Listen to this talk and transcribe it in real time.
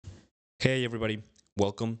Hey everybody,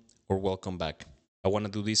 welcome back. I want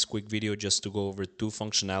to do this quick video just to go over two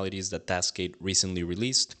functionalities that Taskade recently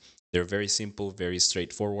released. They're very simple, very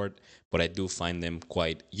straightforward, but I do find them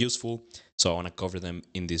quite useful, so I want to cover them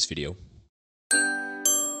in this video.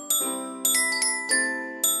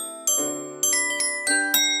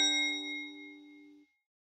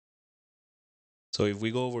 So if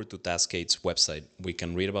we go over to Taskade's website, we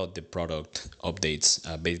can read about the product updates.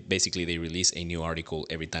 Basically, they release a new article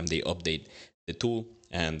every time they update the tool,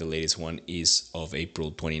 and the latest one is of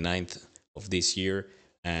April 29th of this year.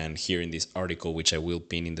 And here in this article, which I will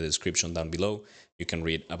pin in the description down below, you can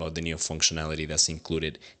read about the new functionality that's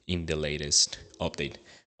included in the latest update.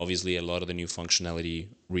 Obviously, a lot of the new functionality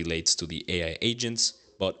relates to the AI agents,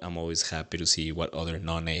 but I'm always happy to see what other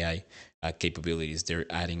non-AI capabilities they're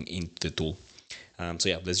adding into the tool. So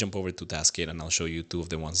yeah, let's jump over to Taskade and I'll show you two of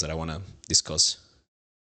the ones that I want to discuss.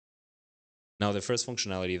 Now, the first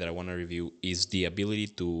functionality that I want to review is the ability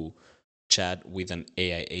to chat with an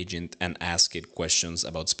AI agent and ask it questions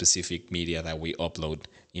about specific media that we upload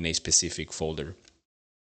in a specific folder.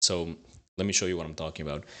 So let me show you what I'm talking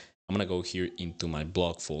about. I'm going to go here into my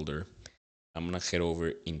blog folder. I'm going to head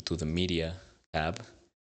over into the media tab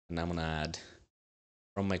and I'm going to add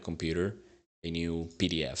from my computer a new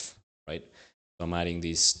PDF, right? So I'm adding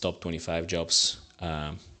this top 25 jobs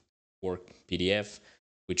work PDF,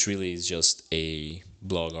 which really is just a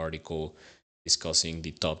blog article discussing the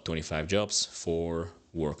top 25 jobs for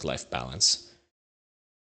work-life balance.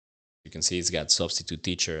 You can see it's got substitute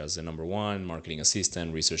teacher as the number one, marketing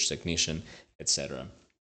assistant, research technician, etc.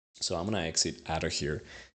 So I'm gonna exit out of here,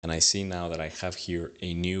 and I see now that I have here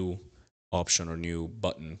a new option or new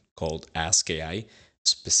button called Ask AI,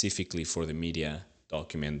 specifically for the media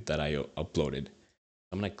document that I uploaded.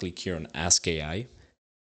 I'm gonna click here on Ask AI,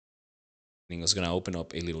 and it's gonna open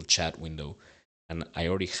up a little chat window, and I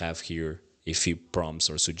already have here a few prompts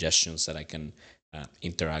or suggestions that I can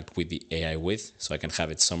interact with the AI with, so I can have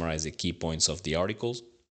it summarize the key points of the articles.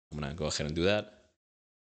 I'm gonna go ahead and do that.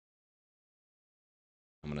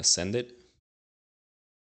 I'm gonna send it,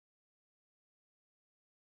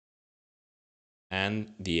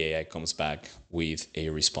 and the AI comes back with a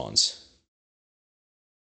response.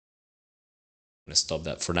 I'm gonna stop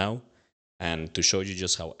that for now, and to show you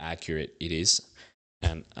just how accurate it is,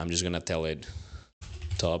 and I'm just gonna tell it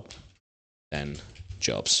top 10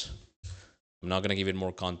 jobs. I'm not gonna give it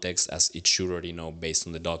more context, as it should already know based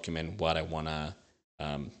on the document what I wanna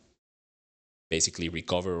basically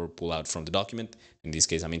recover or pull out from the document. In this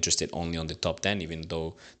case, I'm interested only on the top 10, even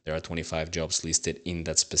though there are 25 jobs listed in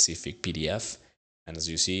that specific PDF. And as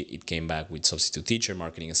you see, it came back with substitute teacher,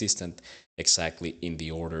 marketing assistant, exactly in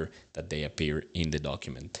the order that they appear in the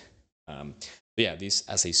document. But yeah, this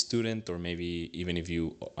as a student, or maybe even if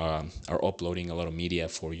you are uploading a lot of media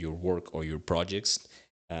for your work or your projects,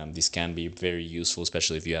 this can be very useful,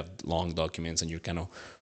 especially if you have long documents and you're kind of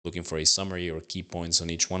looking for a summary or key points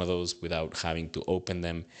on each one of those without having to open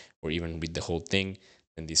them or even read the whole thing,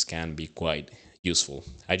 then this can be quite useful.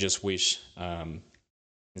 I just wish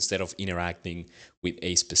instead of interacting with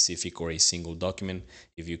a specific or a single document,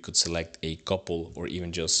 if you could select a couple or even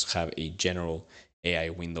just have a general AI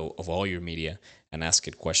window of all your media and ask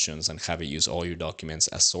it questions and have it use all your documents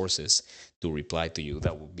as sources to reply to you,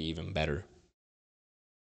 that would be even better.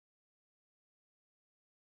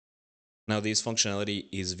 Now, this functionality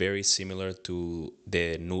is very similar to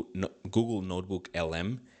the Google Notebook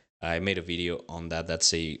LM. I made a video on that.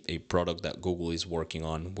 That's a product that Google is working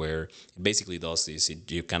on, where it basically does this.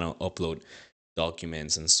 You kind of upload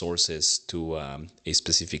documents and sources to a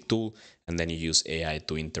specific tool, and then you use AI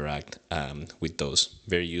to interact with those.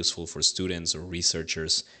 Very useful for students or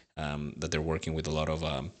researchers that they're working with a lot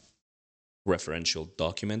of referential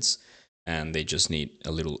documents, and they just need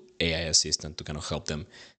a little AI assistant to kind of help them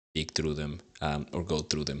dig through them or go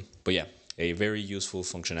through them. But yeah, a very useful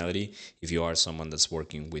functionality if you are someone that's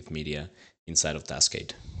working with media inside of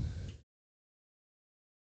Taskade.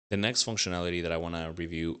 The next functionality that I want to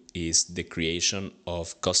review is the creation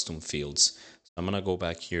of custom fields. So I'm going to go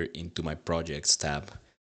back here into my projects tab.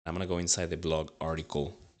 I'm going to go inside the blog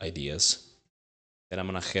article ideas. Then I'm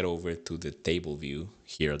going to head over to the table view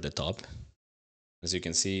here at the top. As you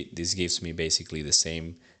can see, this gives me basically the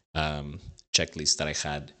same checklist that I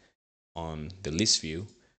had on the list view,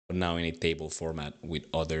 but now in a table format with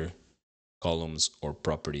other columns or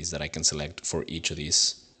properties that I can select for each of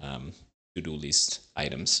these to-do list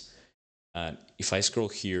items. If I scroll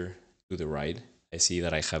here to the right, I see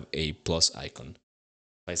that I have a plus icon.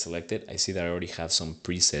 If I select it, I see that I already have some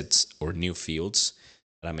presets or new fields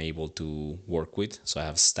that I'm able to work with. So I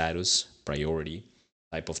have status, priority,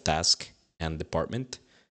 type of task, and department.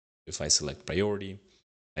 If I select priority,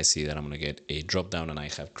 I see that I'm going to get a drop down and I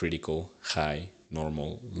have critical, high,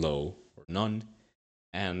 normal, low, or none.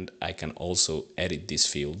 And I can also edit this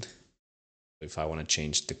field. If I want to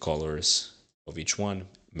change the colors of each one,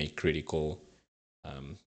 make critical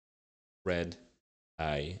red,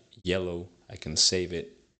 high, yellow, I can save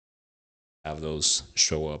it, have those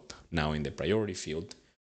show up now in the priority field.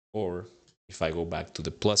 Or if I go back to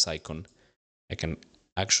the plus icon, I can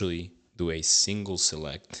actually do a single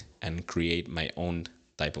select and create my own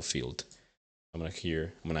type of field. I'm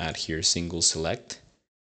gonna add here single select,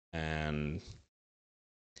 and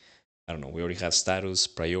I don't know, we already have status,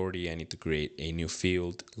 priority. I need to create a new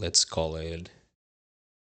field. Let's call it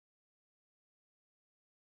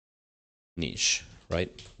niche, right?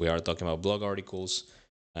 We are talking about blog articles,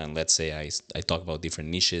 and let's say I talk about different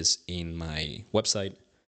niches in my website,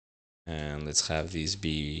 and let's have this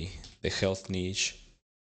be the health niche,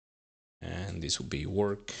 and this will be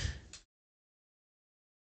work,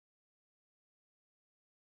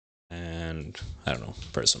 and I don't know,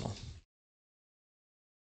 personal.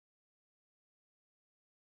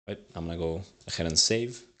 Right, I'm gonna go ahead and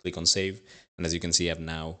save, click on save, and as you can see, I've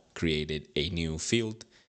now created a new field,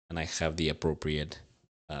 and I have the appropriate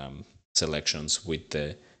selections with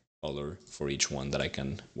the color for each one that I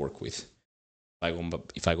can work with.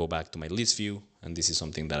 If I go back to my list view, and this is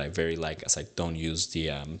something that I very like as I don't use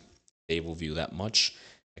the table view that much,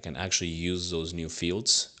 I can actually use those new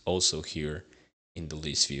fields also here in the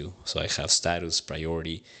list view. So I have status,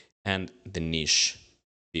 priority, and the niche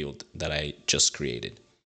field that I just created.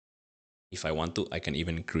 If I want to, I can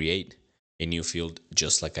even create a new field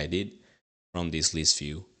just like I did from this list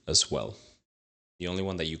view as well. The only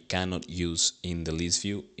one that you cannot use in the list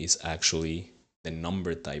view is actually the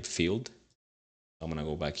number type field. I'm gonna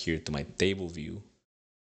go back here to my table view.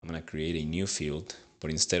 I'm gonna create a new field,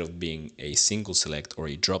 but instead of being a single select or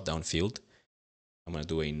a drop down field, I'm gonna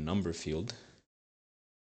do a number field.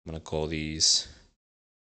 I'm gonna call these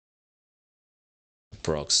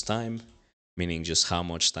prox time, meaning just how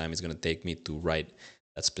much time it's gonna take me to write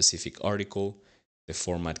that specific article. The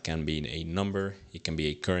format can be a number, it can be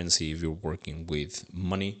a currency if you're working with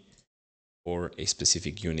money, or a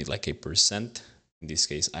specific unit like a percent. In this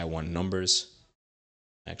case, I want numbers.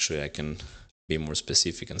 Actually, I can be more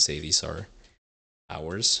specific and say these are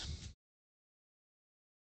hours.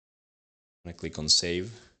 I'm gonna click on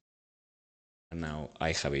save. And now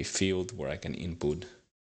I have a field where I can input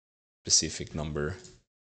specific number.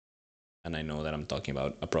 And I know that I'm talking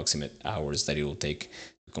about approximate hours that it will take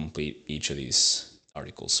to complete each of these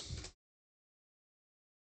articles.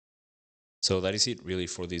 So that is it really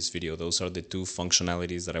for this video. Those are the two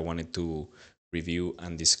functionalities that I wanted to review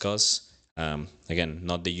and discuss. Again,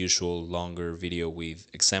 not the usual longer video with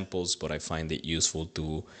examples, but I find it useful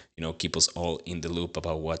to keep us all in the loop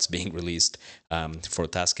about what's being released for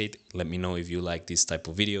Taskade. Let me know if you like this type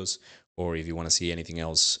of videos, or if you want to see anything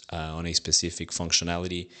else on a specific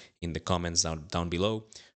functionality in the comments down below,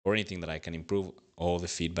 or anything that I can improve. All the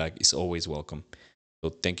feedback is always welcome. So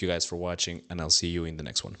thank you guys for watching, and I'll see you in the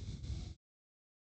next one.